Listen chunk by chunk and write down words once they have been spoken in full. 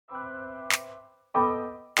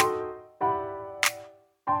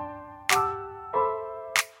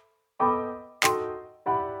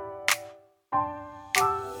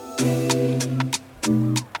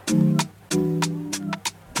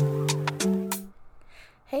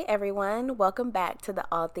Hey everyone, welcome back to the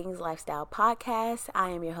All Things Lifestyle Podcast.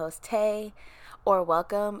 I am your host Tay, or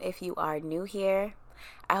welcome if you are new here.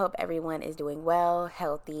 I hope everyone is doing well,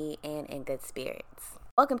 healthy, and in good spirits.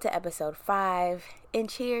 Welcome to episode 5, and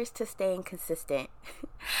cheers to staying consistent.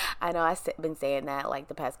 I know I've been saying that like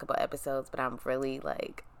the past couple episodes, but I'm really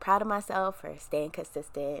proud of myself for staying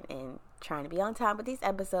consistent and trying to be on time with these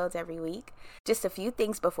episodes every week. Just a few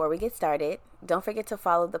things before we get started. Don't forget to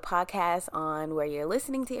follow the podcast on where you're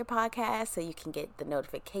listening to your podcast so you can get the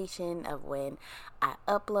notification of when I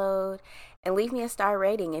upload. And leave me a star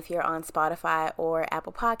rating if you're on Spotify or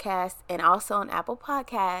Apple Podcasts. And also on Apple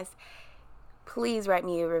Podcasts, please write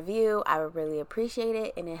me a review. I would really appreciate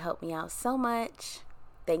it, and it helped me out so much.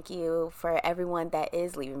 Thank you for everyone that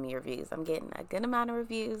is leaving me reviews. I'm getting a good amount of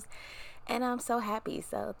reviews, and I'm so happy.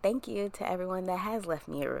 So thank you to everyone that has left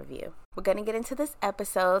me a review. We're going to get into this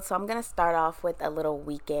episode, so I'm going to start off with a little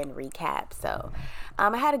weekend recap. So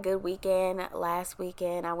I had a good weekend. Last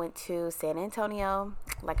weekend, I went to San Antonio.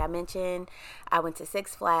 Like I mentioned, I went to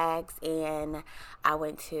Six Flags, and I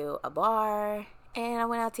went to a bar, and I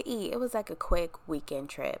went out to eat. It was like a quick weekend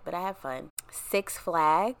trip, but I had fun. Six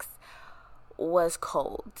Flags was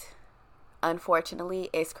cold. Unfortunately,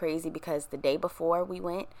 it's crazy because the day before we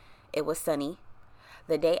went, it was sunny.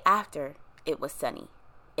 The day after, it was sunny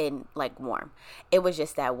and warm. It was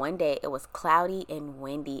just that one day it was cloudy and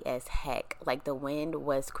windy as heck. The wind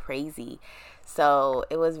was crazy. So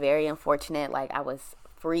it was very unfortunate. I was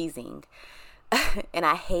freezing. And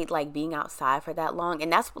I hate being outside for that long.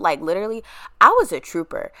 And that's literally, I was a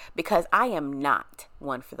trooper because I am not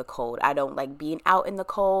one for the cold. I don't like being out in the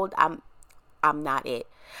cold. I'm not it.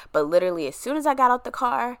 But literally, as soon as I got out the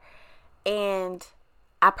car and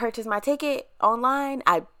I purchased my ticket online,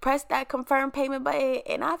 I pressed that confirm payment button,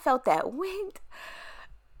 and I felt that wind.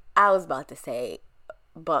 I was about to say,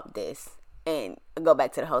 bump this and go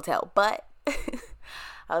back to the hotel. But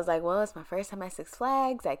I was like, well, it's my first time at Six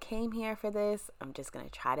Flags. I came here for this. I'm just going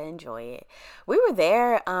to try to enjoy it. We were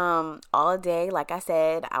there all day. Like I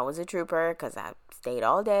said, I was a trooper because I stayed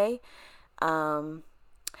all day.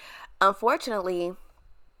 Unfortunately,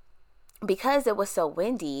 because it was so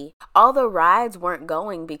windy, all the rides weren't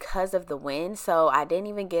going because of the wind. So I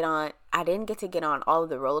didn't get to get on all of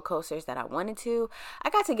the roller coasters that I wanted to. I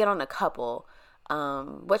got to get on a couple,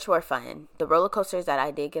 which were fun. The roller coasters that I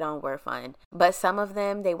did get on were fun, but some of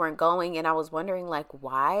them, they weren't going, and I was wondering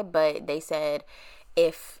why, but they said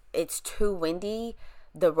if it's too windy,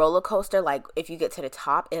 the roller coaster, if you get to the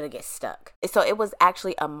top, it'll get stuck. So it was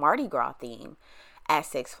actually a Mardi Gras theme at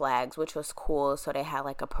Six Flags, which was cool. So they had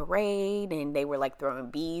a parade, and they were throwing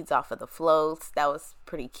beads off of the floats. That was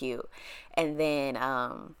pretty cute. And then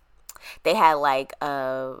they had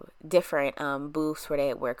different booths where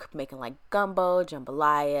they were making gumbo,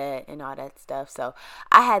 jambalaya, and all that stuff. So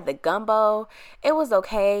I had the gumbo. It was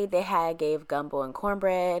okay. They gave gumbo and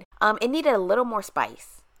cornbread. It needed a little more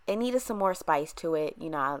spice. It needed some more spice to it.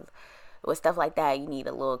 With stuff like that, you need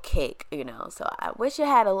a little kick, So I wish it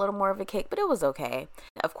had a little more of a kick, but it was okay.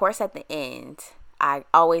 Of course, at the end,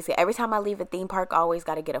 every time I leave a theme park, I always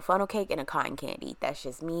got to get a funnel cake and a cotton candy. That's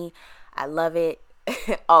just me. I love it.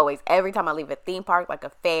 Always. Every time I leave a theme park,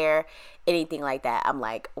 a fair, anything like that, I'm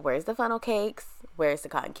like, where's the funnel cakes? Where's the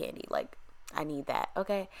cotton candy? I need that.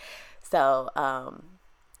 Okay. So, I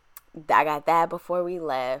got that before we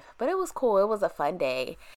left, but it was cool. It was a fun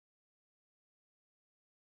day.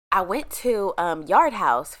 I went to Yard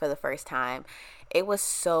House for the first time. It was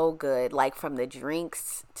so good, from the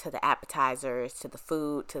drinks to the appetizers to the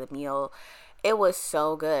food to the meal. It was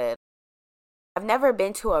so good. I've never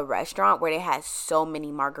been to a restaurant where they had so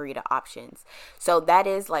many margarita options. So that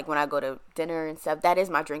is when I go to dinner and stuff, that is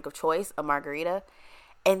my drink of choice, a margarita.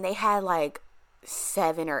 And they had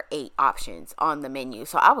 7 or 8 options on the menu.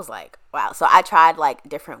 So I was like, wow. So I tried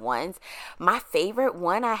different ones. My favorite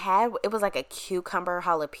one I had, it was a cucumber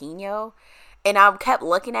jalapeno. And I kept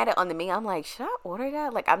looking at it on the menu. I'm like, should I order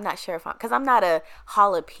that? I'm not sure because I'm not a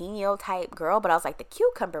jalapeno type girl, but I was like, the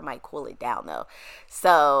cucumber might cool it down though.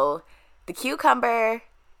 So the cucumber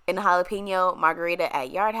and the jalapeno margarita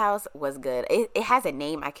at Yard House was good. It has a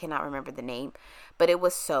name. I cannot remember the name, but it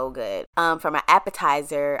was so good. For my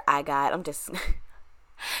appetizer, I'm just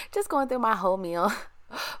going through my whole meal.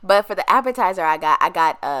 But for the appetizer, I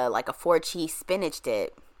got a 4-cheese spinach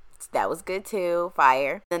dip. That was good too,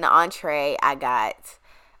 fire. Then the entree, I got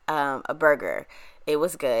a burger. It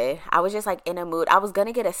was good. I was just in a mood. I was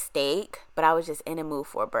gonna get a steak, but I was just in a mood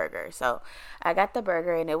for a burger. So I got the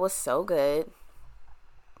burger, and it was so good.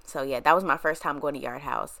 So yeah, that was my first time going to Yard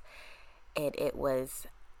House, and it was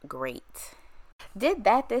great. Did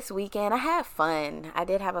that this weekend. I had fun. I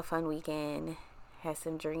did have a fun weekend. had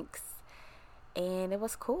some drinks, and it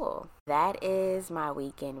was cool. That is my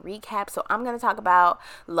weekend recap. So I'm going to talk about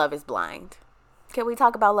Love is Blind. Can we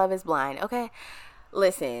talk about Love is Blind? Okay.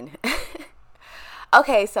 Listen.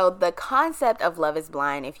 Okay, so the concept of Love is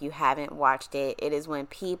Blind, if you haven't watched it, it is when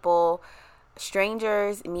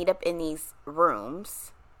strangers meet up in these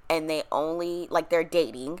rooms, and they only, like, they're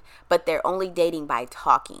dating, but they're only dating by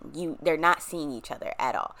talking. They're not seeing each other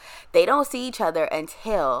at all. They don't see each other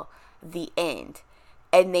until the end.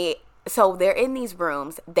 And so they're in these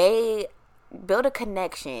rooms. They build a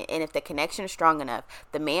connection, and if the connection is strong enough,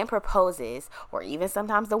 the man proposes, or even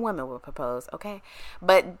sometimes the woman will propose, okay?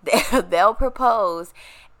 But they'll propose,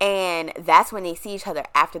 and that's when they see each other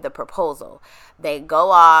after the proposal. They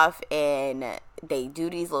go off and they do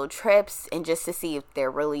these little trips, and just to see if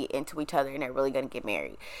they're really into each other and they're really going to get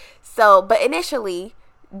married. So, but initially,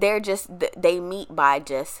 they meet by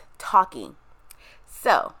just talking.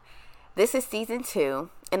 So, this is season 2.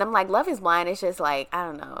 And I'm like, Love is Blind. It's just like, I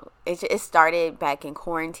don't know. It started back in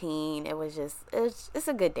quarantine. It's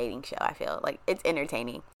a good dating show. I feel like it's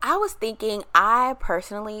entertaining. I was thinking, I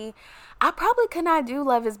probably could not do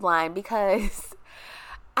Love is Blind because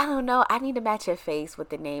I don't know. I need to match a face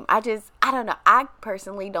with the name. I don't know. I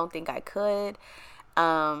personally don't think I could.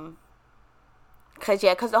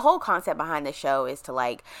 Because the whole concept behind the show is to,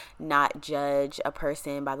 like, not judge a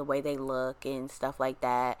person by the way they look and stuff like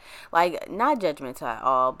that. Like, not judgmental at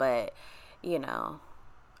all, but, you know,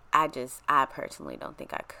 I personally don't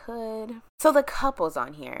think I could. So the couples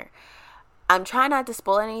on here, I'm trying not to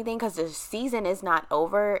spoil anything because the season is not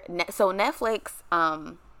over. So Netflix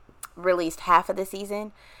released half of the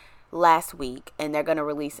season last week, and they're going to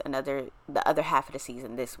release the other half of the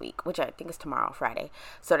season this week, which I think is tomorrow, Friday.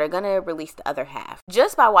 So they're going to release the other half.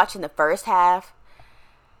 Just by watching the first half,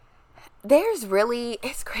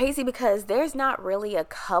 it's crazy because there's not really a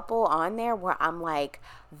couple on there where I'm like,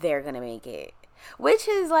 they're going to make it, which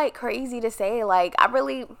is like crazy to say. Like, I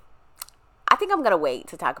think I'm going to wait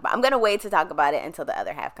to talk about it until the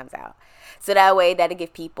other half comes out. So that way that'll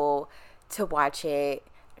give people to watch it,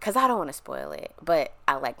 because I don't want to spoil it, but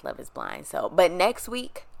I like Love is Blind. So, but next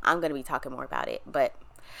week, I'm going to be talking more about it. But,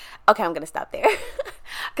 okay, I'm going to stop there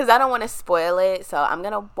because I don't want to spoil it. So, I'm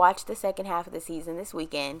going to watch the second half of the season this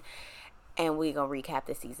weekend, and we're going to recap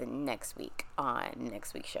the season next week on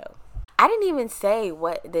next week's show. I didn't even say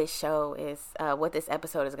what this show is, what this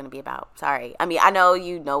episode is going to be about. Sorry. I mean, I know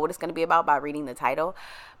you know what it's going to be about by reading the title,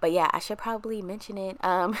 but yeah, I should probably mention it.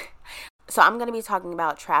 So, I'm going to be talking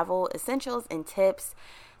about travel essentials and tips,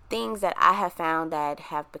 things that I have found that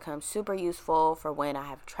have become super useful for when I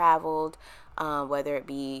have traveled, whether it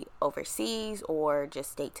be overseas or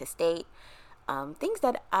just state to state. Things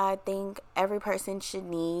that I think every person should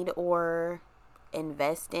need or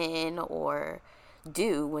invest in or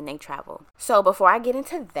do when they travel. So before I get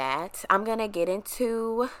into that, I'm going to get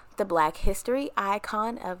into the Black History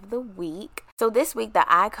icon of the week. So this week, the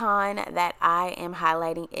icon that I am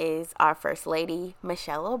highlighting is our First Lady,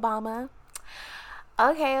 Michelle Obama.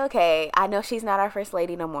 Okay. I know she's not our first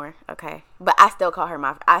lady no more. Okay. But I still call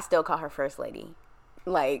her first lady.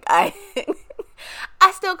 Like, I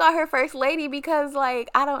still call her first lady because, like,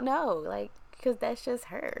 I don't know. Like, because that's just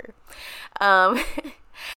her.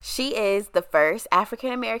 She is the first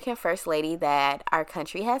African-American first lady that our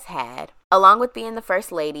country has had. Along with being the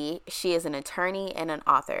first lady, she is an attorney and an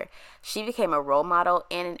author. She became a role model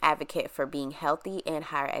and an advocate for being healthy and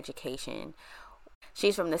higher education.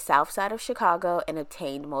 She's from the South Side of Chicago and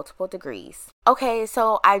obtained multiple degrees. Okay,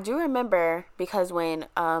 so I do remember because when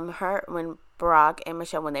Barack and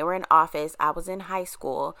Michelle, when they were in office, I was in high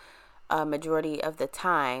school majority of the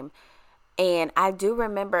time. And I do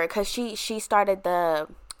remember because she started the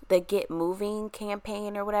Get Moving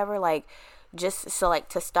campaign or whatever, like just so like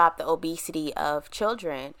to stop the obesity of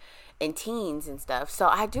children and teens and stuff. So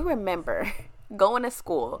I do remember going to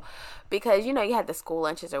school because, you know, you had the school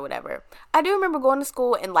lunches or whatever. I do remember going to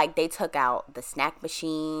school and, like, they took out the snack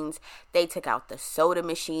machines. They took out the soda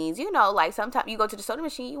machines. You know, like, sometimes you go to the soda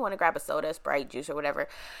machine, you want to grab a soda, Sprite, juice, or whatever.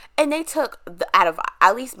 And they took, out of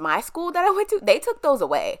at least my school that I went to, they took those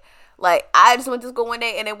away. Like, I just went to school one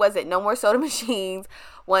day and it wasn't no more soda machines,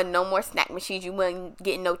 no more snack machines. You weren't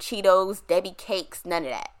getting no Cheetos, Debbie cakes, none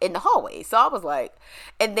of that in the hallway. So I was like,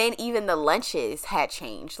 and then even the lunches had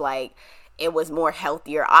changed. Like, it was more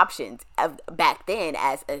healthier options. Back then,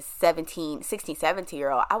 as a 16,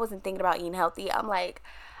 17-year-old, I wasn't thinking about eating healthy. I'm like,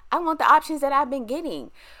 I want the options that I've been getting.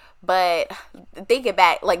 But thinking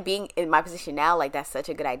back, like, being in my position now, like, that's such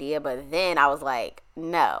a good idea. But then I was like,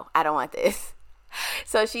 no, I don't want this.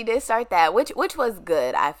 So she did start that, which was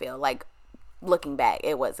good, I feel. Like, looking back,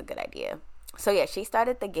 it was a good idea. So yeah, she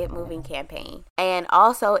started the Get Moving campaign. And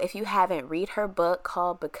also, if you haven't read her book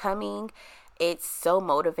called Becoming, it's so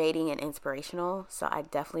motivating and inspirational. So I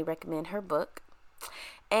definitely recommend her book.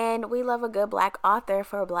 And we love a good Black author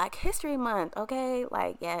for Black History Month, okay?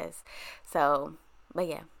 Like, yes. So, but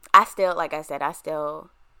yeah, I still, like I said, I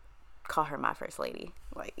still call her my first lady.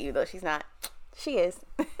 Like, even though she's not, she is.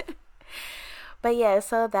 But yeah,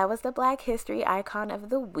 so that was the Black History Icon of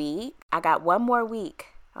the Week. I got one more week.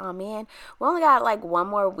 Oh man, we only got like one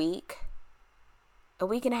more week. A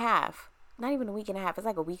week and a half. Not even a week and a half. It's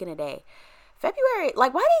like a week and a day. February,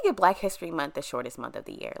 like, why do you get Black History Month the shortest month of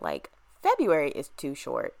the year? Like, February is too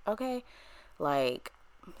short, okay? Like,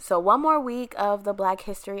 so one more week of the Black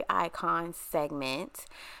History Icon segment.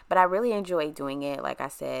 But I really enjoy doing it. Like I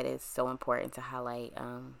said, it's so important to highlight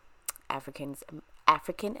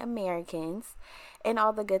African Americans and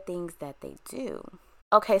all the good things that they do.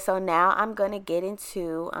 Okay, so now I'm going to get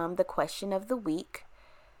into the question of the week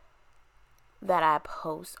that I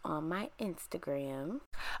post on my Instagram.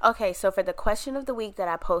 Okay, so for the question of the week that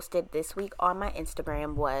I posted this week on my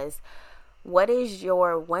Instagram was, what is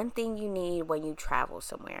your one thing you need when you travel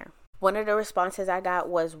somewhere? One of the responses I got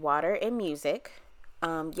was water and music.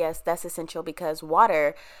 Yes, that's essential because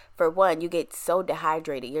water, for one, you get so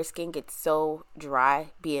dehydrated. Your skin gets so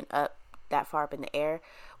dry being up that far up in the air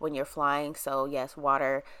when you're flying. So yes,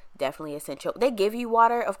 water definitely essential. They give you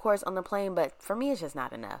water, of course, on the plane, but for me, it's just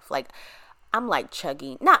not enough. Like, I'm like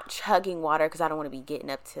not chugging water because I don't want to be getting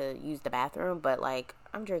up to use the bathroom, but like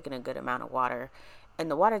I'm drinking a good amount of water, and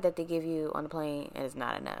the water that they give you on the plane is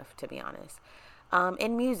not enough, to be honest.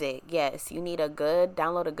 In music, yes, you need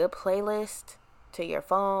download a good playlist to your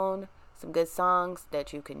phone, some good songs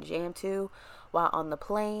that you can jam to while on the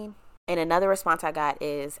plane. And another response I got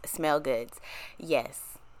is smell goods.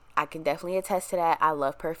 Yes, I can definitely attest to that. I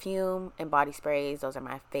love perfume and body sprays. Those are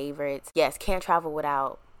my favorites. Yes, can't travel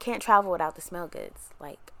without the smell goods.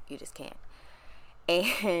 Like, you just can't.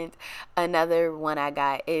 And another one I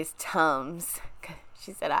got is Tums.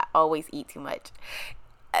 She said I always eat too much.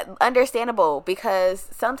 Understandable, because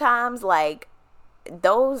sometimes, like,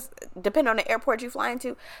 those, depending on the airport you fly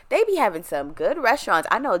into, they be having some good restaurants.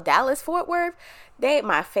 I know Dallas Fort Worth, one of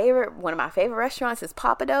my favorite restaurants is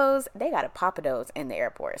Papados. They got a Papados in the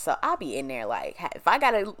airport, so I'll be in there like, if I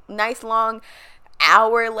got a nice long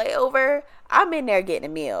hour layover, I'm in there getting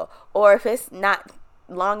a meal. Or if it's not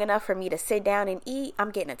long enough for me to sit down and eat,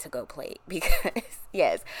 I'm getting a to-go plate. Because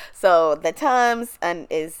yes, so the Tums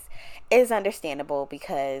is understandable,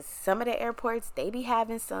 because some of the airports, they be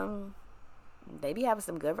having some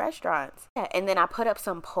good restaurants. Yeah, and then I put up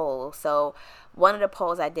some polls. So one of the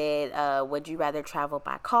polls I did, would you rather travel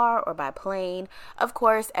by car or by plane? Of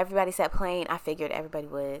course, everybody said plane. I figured everybody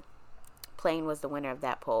would. Plane was the winner of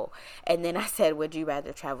that poll. And then I said, would you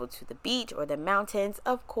rather travel to the beach or the mountains?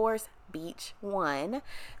 Of course, beach won,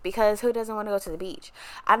 because who doesn't want to go to the beach?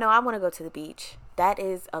 I know I want to go to the beach. That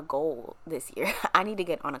is a goal this year. I need to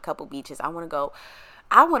get on a couple beaches. I want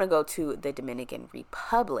to go to the Dominican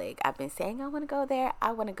Republic. I've been saying I want to go there.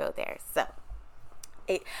 So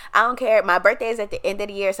I don't care. My birthday is at the end of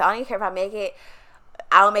the year, so I don't even care if I make it.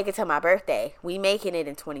 I'll make it to my birthday. We making it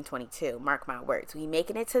in 2022. Mark my words. We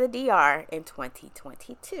making it to the DR in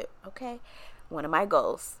 2022. Okay. One of my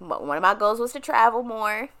goals was to travel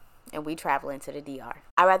more, and we travel into the DR.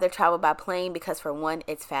 I rather travel by plane because, for one,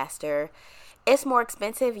 it's faster. It's more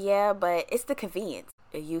expensive, yeah, but it's the convenience.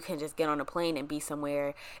 You can just get on a plane and be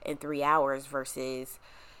somewhere in 3 hours versus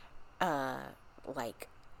like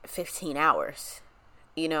 15 hours.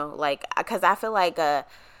 You know, like, because I feel like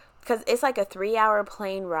because it's like a 3-hour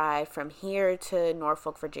plane ride from here to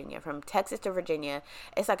Norfolk, Virginia. From Texas to Virginia,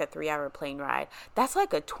 it's like a 3-hour plane ride. That's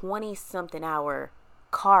like a 20-something hour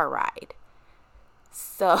car ride.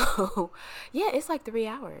 So, yeah, it's like 3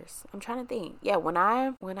 hours. I'm trying to think. Yeah, when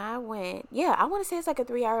I went, yeah, I want to say it's like a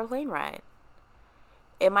 3-hour plane ride.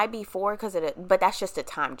 It might be 4 but that's just a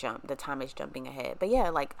time jump. The time is jumping ahead. But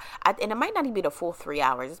yeah, like, and it might not even be the full 3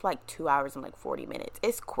 hours. It's like 2 hours and like 40 minutes.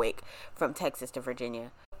 It's quick from Texas to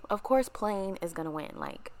Virginia. Of course, plane is going to win.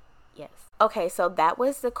 Like, yes. Okay, so that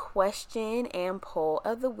was the question and poll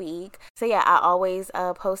of the week. So yeah, I always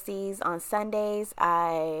post these on Sundays.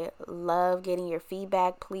 I love getting your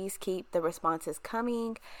feedback. Please keep the responses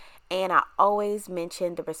coming. And I always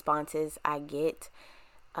mention the responses I get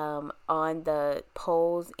on the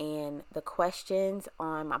polls and the questions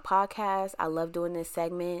on my podcast. I love doing this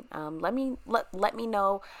segment. Let me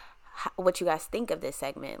know what you guys think of this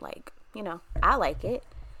segment. Like, you know, I like it.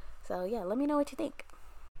 So yeah, let me know what you think.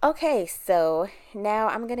 Okay, so now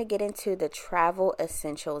I'm going to get into the travel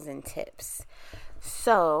essentials and tips.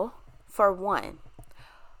 So, for one,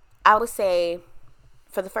 I would say,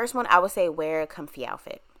 for the first one, I would say wear a comfy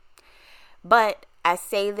outfit. But I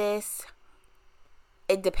say this,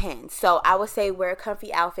 it depends. So I would say wear a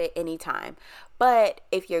comfy outfit anytime. But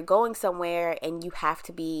if you're going somewhere and you have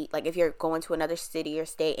to be, like if you're going to another city or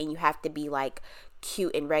state and you have to be like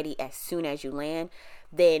cute and ready as soon as you land,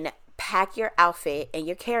 then pack your outfit in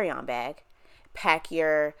your carry-on bag. Pack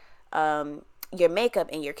your makeup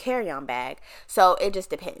in your carry-on bag. So it just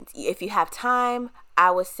depends. If you have time, I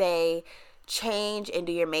would say change and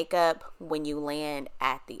do your makeup when you land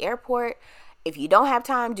at the airport. If you don't have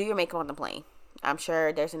time, do your makeup on the plane. I'm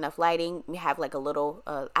sure there's enough lighting. You have like a little,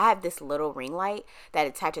 I have this little ring light that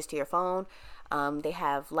attaches to your phone. They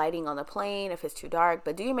have lighting on the plane if it's too dark,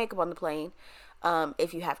 but do your makeup on the plane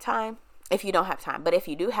if you have time. If you don't have time, but if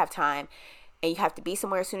you do have time and you have to be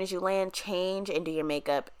somewhere as soon as you land, change and do your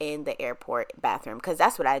makeup in the airport bathroom, because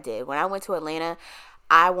that's what I did. When I went to Atlanta,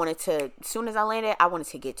 as soon as I landed, I wanted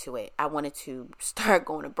to get to it. I wanted to start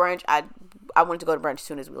going to brunch. I wanted to go to brunch as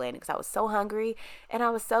soon as we landed because I was so hungry and I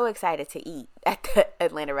was so excited to eat at the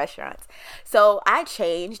Atlanta restaurants. So I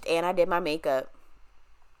changed and I did my makeup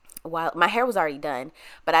while my hair was already done,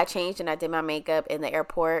 but I changed and I did my makeup in the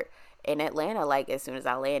airport in Atlanta, like as soon as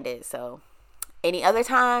I landed. So any other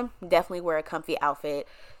time, definitely wear a comfy outfit.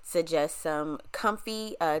 Suggest some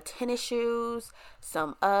comfy tennis shoes,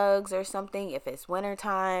 some Uggs or something if it's winter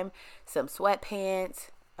time, some sweatpants,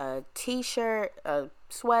 a t-shirt, a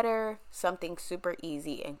sweater, something super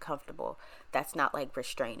easy and comfortable that's not like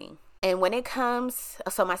restraining. And when it comes,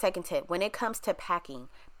 so my second tip, when it comes to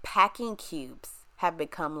packing cubes have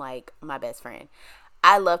become like my best friend.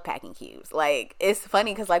 I love packing cubes. Like, it's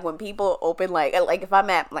funny because like when people open like if I'm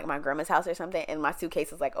at like my grandma's house or something and my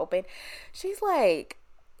suitcase is like open, she's like,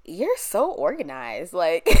 you're so organized.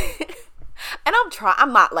 Like, and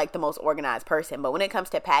I'm not like the most organized person, but when it comes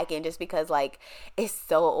to packing, just because like it's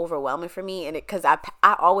so overwhelming for me, and because I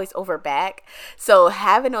always overpack, so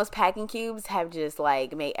having those packing cubes have just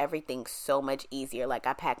like made everything so much easier. Like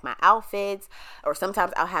I pack my outfits, or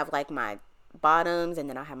sometimes I'll have like my bottoms and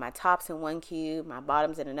then I'll have my tops in one cube, my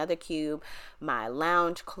bottoms in another cube, my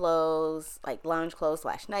lounge clothes /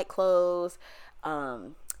 night clothes,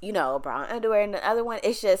 brown underwear in the other one.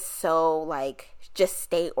 It's just so like, just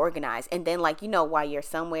stay organized. And then like, while you're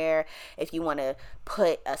somewhere, if you want to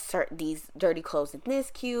put these dirty clothes in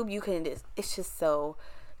this cube, you can it's just so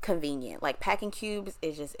convenient. Like packing cubes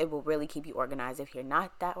is it will really keep you organized. If you're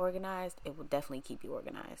not that organized, it will definitely keep you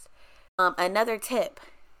organized. Another tip,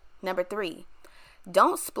 number 3,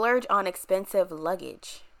 don't splurge on expensive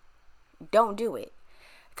luggage. Don't do it.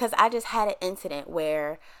 Because I just had an incident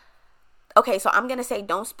where, okay, so I'm going to say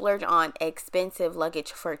don't splurge on expensive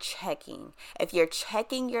luggage for checking. If you're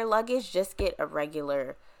checking your luggage, just get a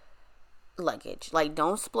regular luggage. Like,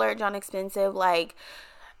 don't splurge on expensive, like,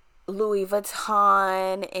 Louis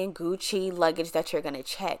Vuitton and Gucci luggage that you're going to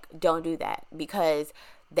check. Don't do that, because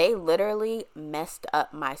they literally messed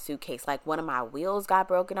up my suitcase. Like, one of my wheels got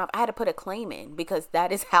broken off. I had to put a claim in because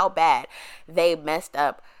that is how bad they messed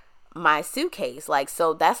up my suitcase. Like,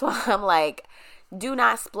 so that's why I'm like, do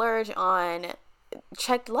not splurge on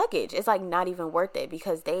checked luggage. It's like not even worth it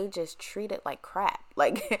because they just treat it like crap.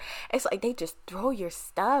 Like, it's like they just throw your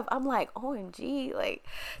stuff. I'm like, OMG. Like,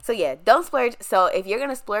 so yeah, don't splurge. So if you're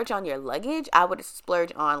gonna splurge on your luggage, I would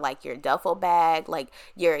splurge on like your duffel bag, like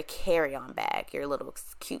your carry-on bag, your little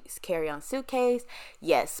cute carry-on suitcase.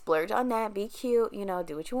 Yes, splurge on that. Be cute,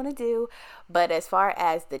 do what you want to do. But as far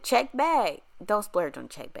as the check bag, don't splurge on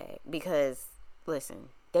check bag because listen,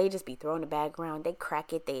 they just be throwing the bag around. They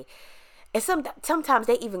crack it. And sometimes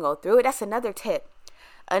they even go through it. That's another tip.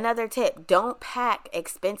 Don't pack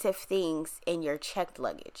expensive things in your checked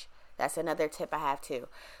luggage. That's another tip I have too.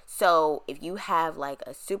 So if you have like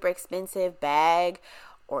a super expensive bag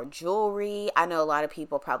or jewelry, I know a lot of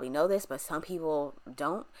people probably know this, but some people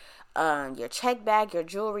don't. Your check bag, your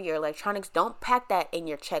jewelry, your electronics, don't pack that in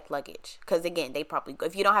your checked luggage. Because again, they probably,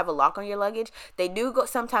 if you don't have a lock on your luggage, they do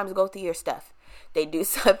sometimes go through your stuff. They do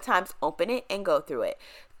sometimes open it and go through it.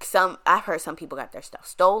 I've heard some people got their stuff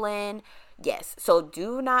stolen. Yes. So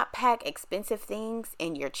do not pack expensive things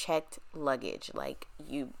in your checked luggage. Like,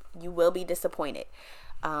 you will be disappointed.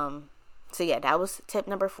 So yeah, that was tip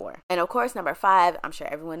number 4. And of course, number 5, I'm sure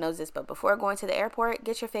everyone knows this, but before going to the airport,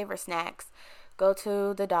 get your favorite snacks. Go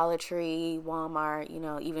to the Dollar Tree, Walmart,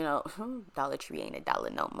 even though Dollar Tree ain't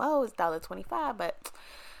 $1 no more, it's $1.25, but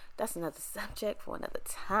that's another subject for another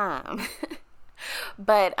time.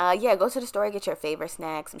 But yeah, go to the store, get your favorite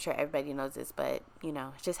snacks. I'm sure everybody knows this, but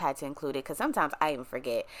just had to include it because sometimes I even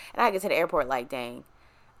forget, and I get to the airport like, dang,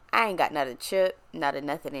 I ain't got not a chip, not a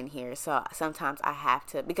nothing in here. So sometimes I have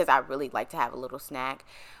to, because I really like to have a little snack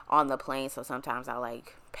on the plane. So sometimes I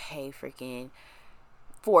like pay freaking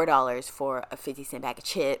 $4 for a 50-cent bag of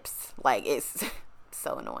chips. Like, it's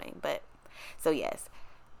so annoying. But so yes,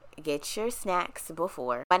 get your snacks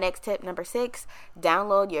before. My next tip, number 6,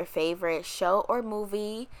 download your favorite show or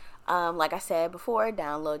movie. Like I said before,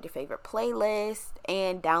 download your favorite playlist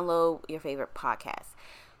and download your favorite podcast.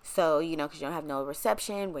 So, because you don't have no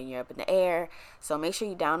reception when you're up in the air. So make sure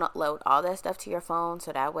you download all that stuff to your phone.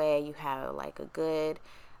 So that way you have like a good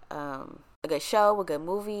show, a good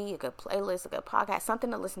movie, a good playlist, a good podcast, something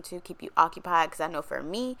to listen to, keep you occupied. Because I know for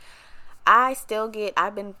me, I've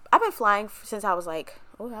been flying since I was like,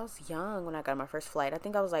 I was young when I got on my first flight. I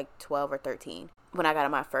think I was like 12 or 13 when I got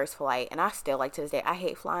on my first flight. And I still, like, to this day, I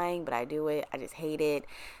hate flying, but I do it. I just hate it.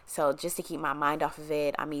 So just to keep my mind off of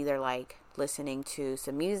it, I'm either like listening to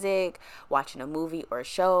some music, watching a movie or a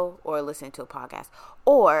show, or listening to a podcast.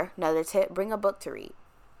 Or another tip, bring a book to read.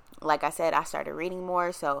 Like I said, I started reading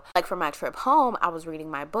more. So like for my trip home, I was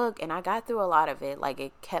reading my book and I got through a lot of it. Like,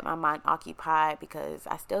 it kept my mind occupied because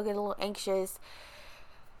I still get a little anxious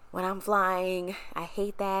when I'm flying. I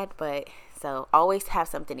hate that. But so always have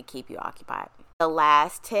something to keep you occupied. The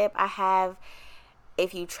last tip I have,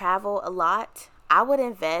 if you travel a lot, I would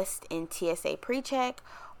invest in TSA PreCheck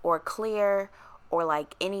or Clear or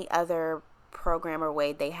like any other program or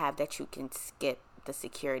way they have that you can skip the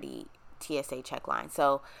security TSA check line.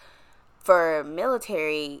 So for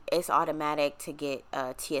military, it's automatic to get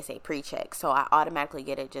a TSA PreCheck. So I automatically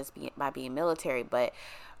get it just by being military. But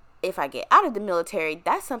if I get out of the military,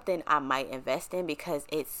 that's something I might invest in because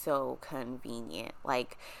it's so convenient.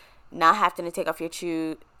 Like, not having to take off your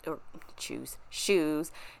shoes,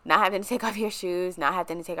 not having to take off your shoes, not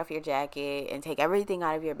having to take off your jacket and take everything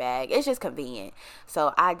out of your bag. It's just convenient.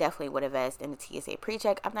 So I definitely would invest in the TSA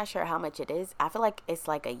PreCheck. I'm not sure how much it is. I feel like it's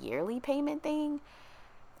like a yearly payment thing.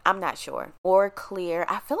 I'm not sure. Or Clear.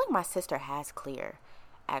 I feel like my sister has Clear,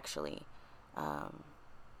 actually.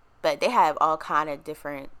 But they have all kind of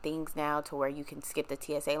different things now to where you can skip the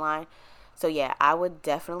TSA line. So yeah, I would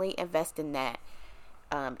definitely invest in that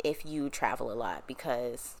if you travel a lot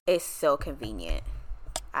because it's so convenient.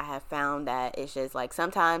 I have found that it's just like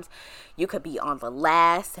sometimes you could be on the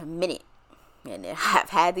last minute. And I've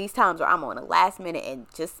had these times where I'm on the last minute and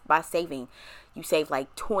just by saving, you save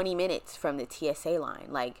like 20 minutes from the TSA line.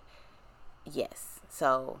 Like, yes.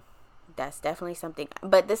 So that's definitely something.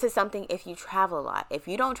 But this is something if you travel a lot. If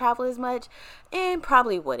you don't travel as much, and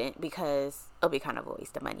probably wouldn't because it'll be kind of a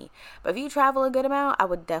waste of money. But if you travel a good amount, I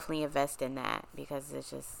would definitely invest in that because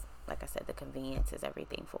it's just, like I said, the convenience is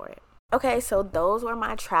everything for it. Okay, so those were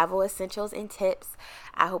my travel essentials and tips.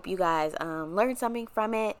 I hope you guys learned something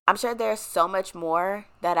from it. I'm sure there's so much more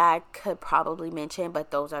that I could probably mention,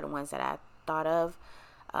 but those are the ones that I thought of,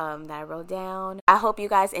 that I wrote down. I hope you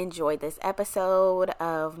guys enjoyed this episode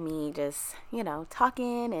of me just,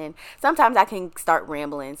 talking. And sometimes I can start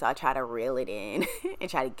rambling, so I try to reel it in and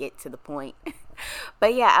try to get to the point.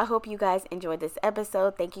 But yeah, I hope you guys enjoyed this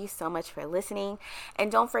episode. Thank you so much for listening.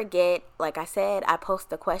 And don't forget, like I said, I post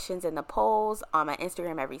the questions and the polls on my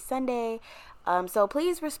Instagram every Sunday. So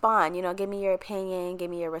please respond, give me your opinion, give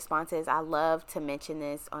me your responses. I love to mention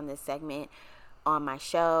this on this segment on my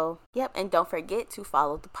show. Yep. And don't forget to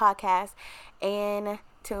follow the podcast and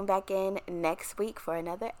tune back in next week for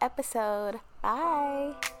another episode.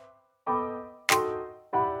 Bye.